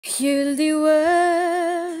Heal the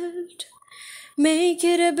world, make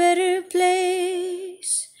it a better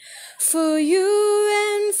place for you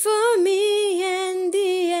and for me and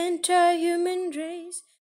the entire human race.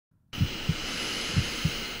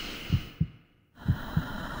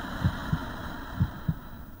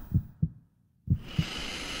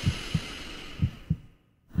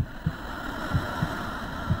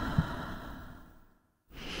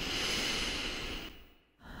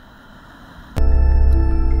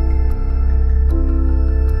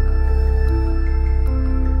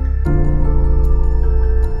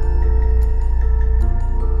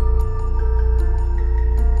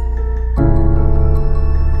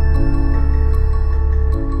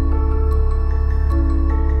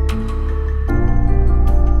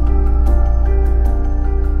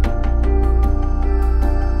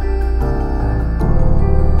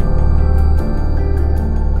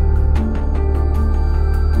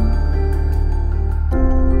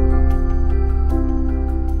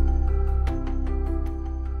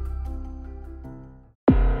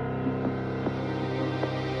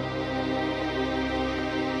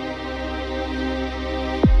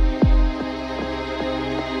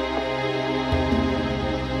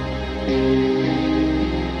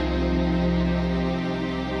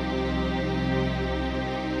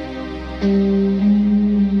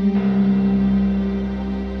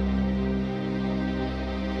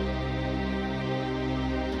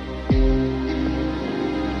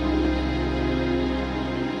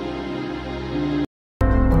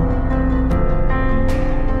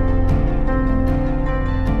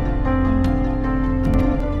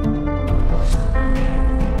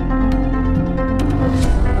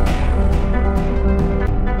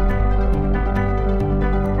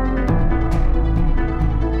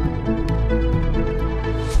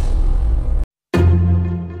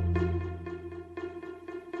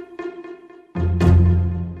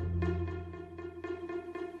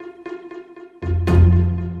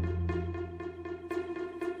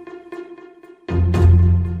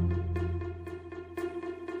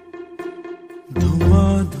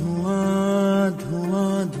 धुआं धुआं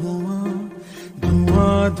धुआं धुआं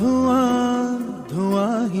धुआं धुआं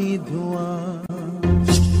धुआं ही धुआं।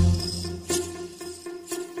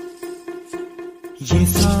 ये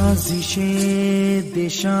साजिशें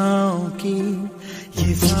दिशाओं की,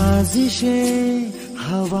 ये साजिशें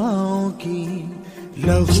हवाओं की,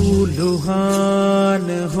 लहू लुहान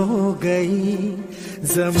हो गई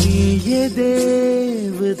ज़मीं ये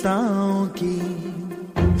देवताओं की।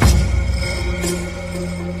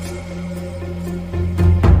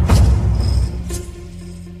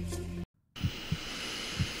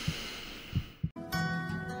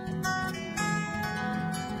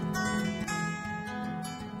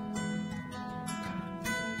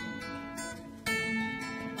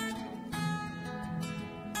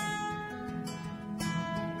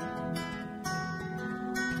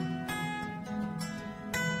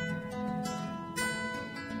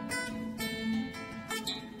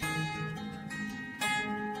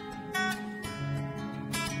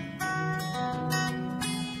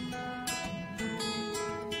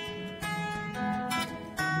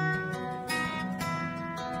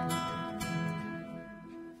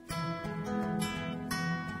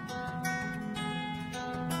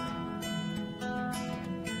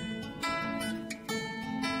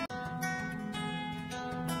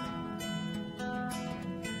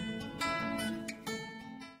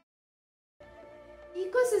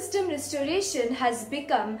 Ecosystem restoration has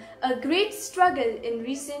become a great struggle in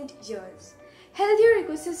recent years. Healthier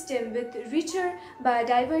ecosystem with richer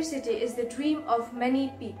biodiversity is the dream of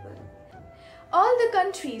many people. All the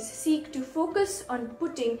countries seek to focus on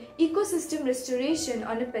putting ecosystem restoration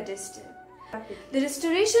on a pedestal. The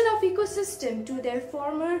restoration of ecosystem to their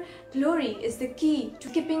former glory is the key to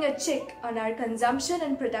keeping a check on our consumption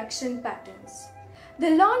and production patterns.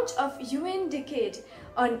 The launch of UN Decade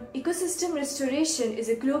on Ecosystem Restoration is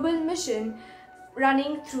a global mission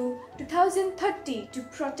running through 2030 to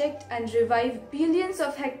protect and revive billions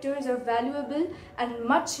of hectares of valuable and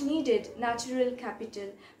much needed natural capital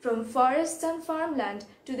from forests and farmland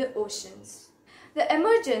to the oceans. The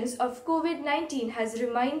emergence of COVID-19 has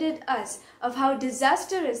reminded us of how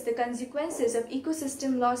disastrous the consequences of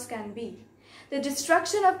ecosystem loss can be. The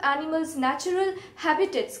destruction of animals' natural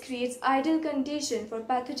habitats creates ideal conditions for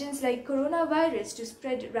pathogens like coronavirus to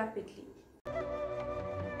spread rapidly.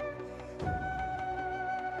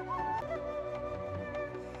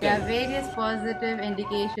 There are various positive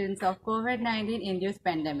indications of COVID-19 induced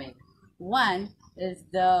pandemic. One is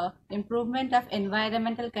the improvement of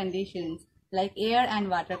environmental conditions like air and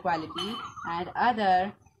water quality, and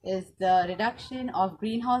other is the reduction of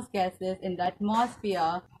greenhouse gases in the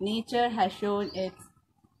atmosphere. Nature has shown its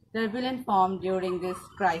turbulent form during this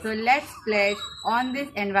crisis. So let's pledge on this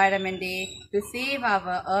Environment Day to save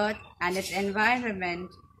our Earth and its environment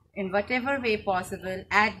in whatever way possible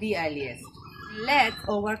at the earliest. Let's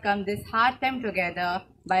overcome this hard time together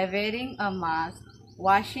by wearing a mask,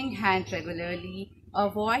 washing hands regularly,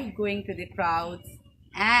 avoid going to the crowds,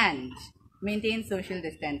 and maintain social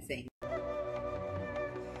distancing.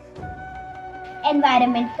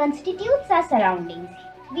 Environment constitutes our surroundings.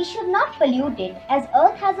 We should not pollute it, as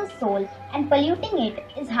Earth has a soul and polluting it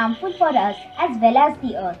is harmful for us as well as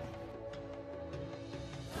the Earth.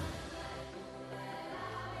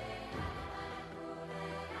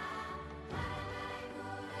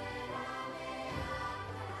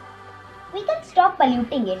 We can stop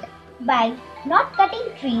polluting it by not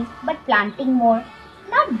cutting trees but planting more,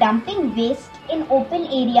 not dumping waste in open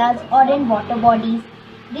areas or in water bodies,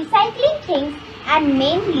 recycling things, and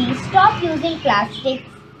mainly stop using plastics.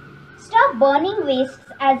 Stop burning wastes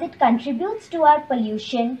as it contributes to our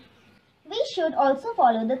pollution. We should also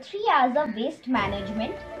follow the 3 R's of waste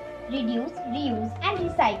management: reduce, reuse and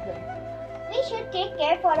recycle. We should take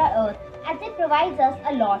care for our earth as it provides us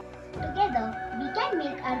a lot. Together, we can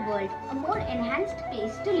make our world a more enhanced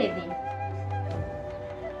place to live in.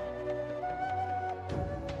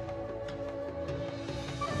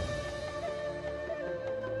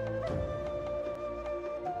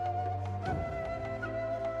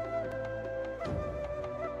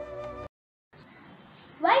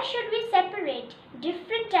 Why should we separate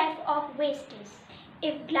different types of wastes?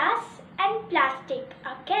 If glass and plastic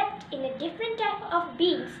are kept in a different type of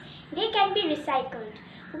bins, they can be recycled.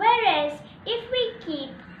 Whereas if we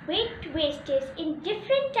keep wastes in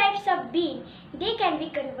different types of bin, they can be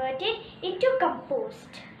converted into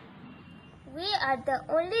compost. We are the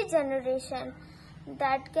only generation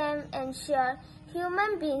that can ensure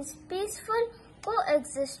human beings' peaceful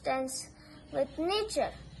coexistence with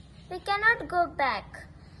nature. We cannot go back,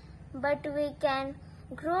 but we can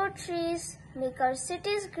grow trees, make our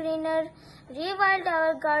cities greener, rewild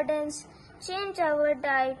our gardens, change our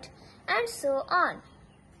diet, and so on.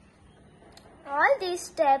 All these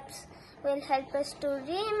steps will help us to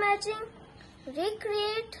reimagine,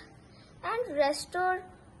 recreate, and restore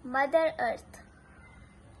Mother Earth.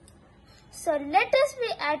 So let us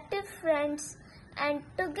be active friends and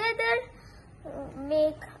together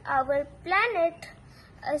make our planet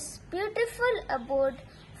a beautiful abode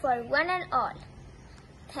for one and all.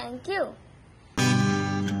 Thank you.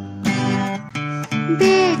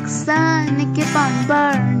 Big sun, keep on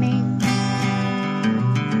burning,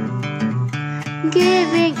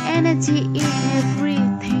 giving energy in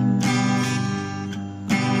everything,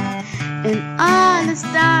 and all the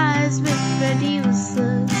stars with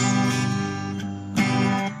producers,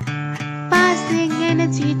 passing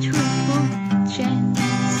energy through food chains.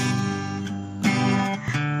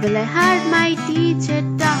 Well, I heard my teacher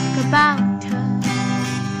talk about her.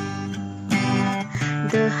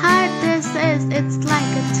 The hardest says it's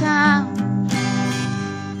like a town.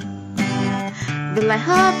 Well, I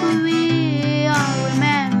hope we all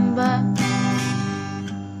remember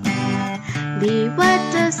the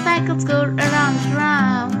water cycles go around and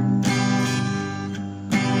round.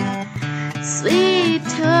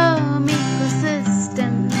 Sweet home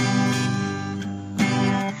ecosystem,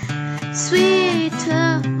 sweet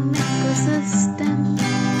home ecosystem.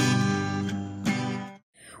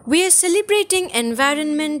 We are celebrating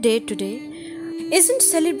Environment Day today. Isn't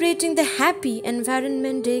celebrating the happy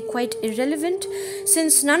Environment Day quite irrelevant,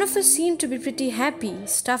 since none of us seem to be pretty happy,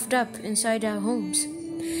 stuffed up inside our homes?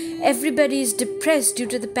 Everybody is depressed due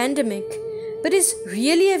to the pandemic, but is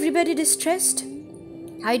really everybody distressed?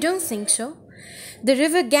 I don't think so. The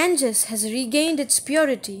river Ganges has regained its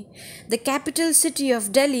purity. The capital city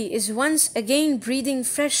of Delhi is once again breathing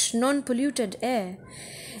fresh, non-polluted air.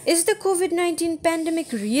 Is the COVID-19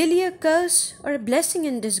 pandemic really a curse or a blessing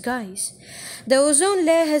in disguise? The ozone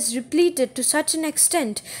layer has depleted to such an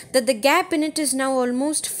extent that the gap in it is now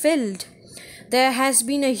almost filled. There has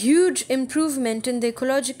been a huge improvement in the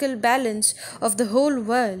ecological balance of the whole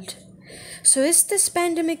world. So is this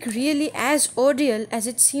pandemic really as ordeal as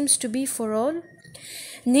it seems to be for all?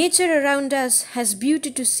 Nature around us has beauty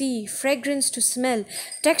to see, fragrance to smell,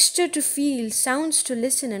 texture to feel, sounds to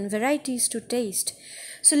listen, and varieties to taste.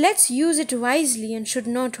 So let's use it wisely and should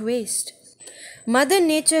not waste. Mother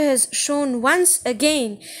Nature has shown once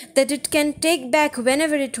again that it can take back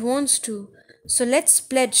whenever it wants to. So let's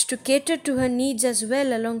pledge to cater to her needs as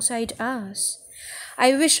well alongside ours.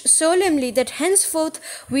 I wish solemnly that henceforth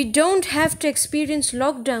we don't have to experience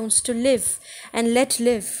lockdowns to live and let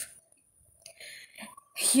live.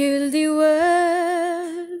 Heal the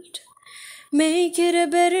world, make it a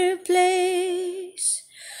better place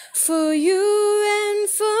for you and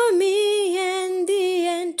for me and the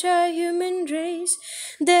entire human race.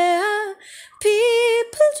 There are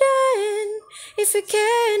people dying. If you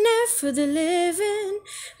care enough for the living,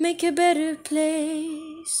 make a better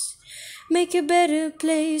place. Make a better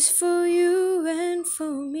place for you and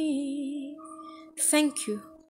for me. Thank you.